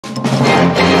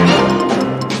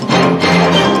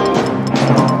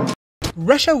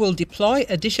Russia will deploy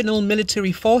additional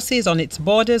military forces on its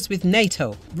borders with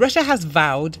NATO. Russia has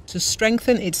vowed to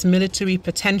strengthen its military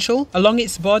potential along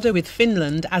its border with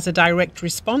Finland as a direct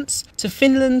response to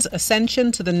Finland's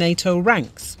ascension to the NATO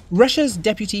ranks. Russia's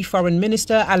Deputy Foreign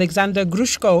Minister Alexander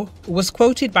Grushko was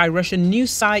quoted by Russian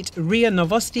news site RIA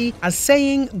Novosti as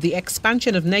saying the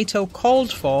expansion of NATO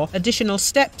called for additional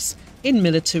steps in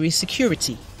military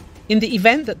security. In the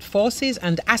event that forces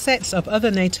and assets of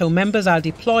other NATO members are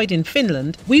deployed in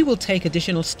Finland, we will take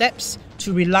additional steps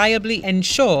to reliably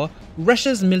ensure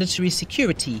Russia's military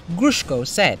security, Grushko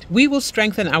said. We will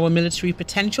strengthen our military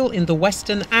potential in the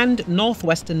western and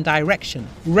northwestern direction.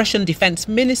 Russian Defense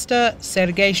Minister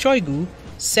Sergei Shoigu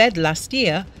said last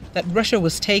year that Russia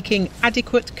was taking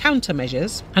adequate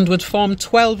countermeasures and would form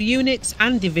 12 units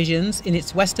and divisions in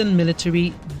its western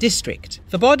military district.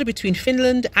 The border between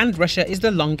Finland and Russia is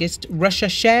the longest Russia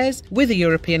shares with a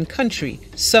European country,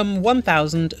 some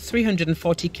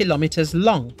 1,340 kilometers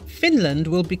long. Finland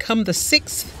will become the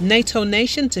sixth NATO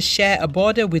nation to share a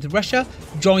border with Russia,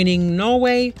 joining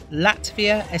Norway,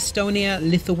 Latvia, Estonia,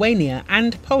 Lithuania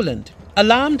and Poland.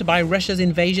 Alarmed by Russia's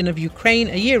invasion of Ukraine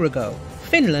a year ago,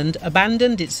 Finland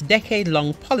abandoned its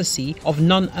decade-long policy of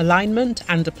non-alignment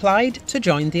and applied to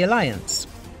join the alliance.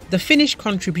 The Finnish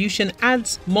contribution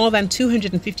adds more than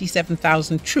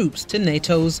 257,000 troops to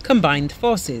NATO's combined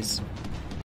forces.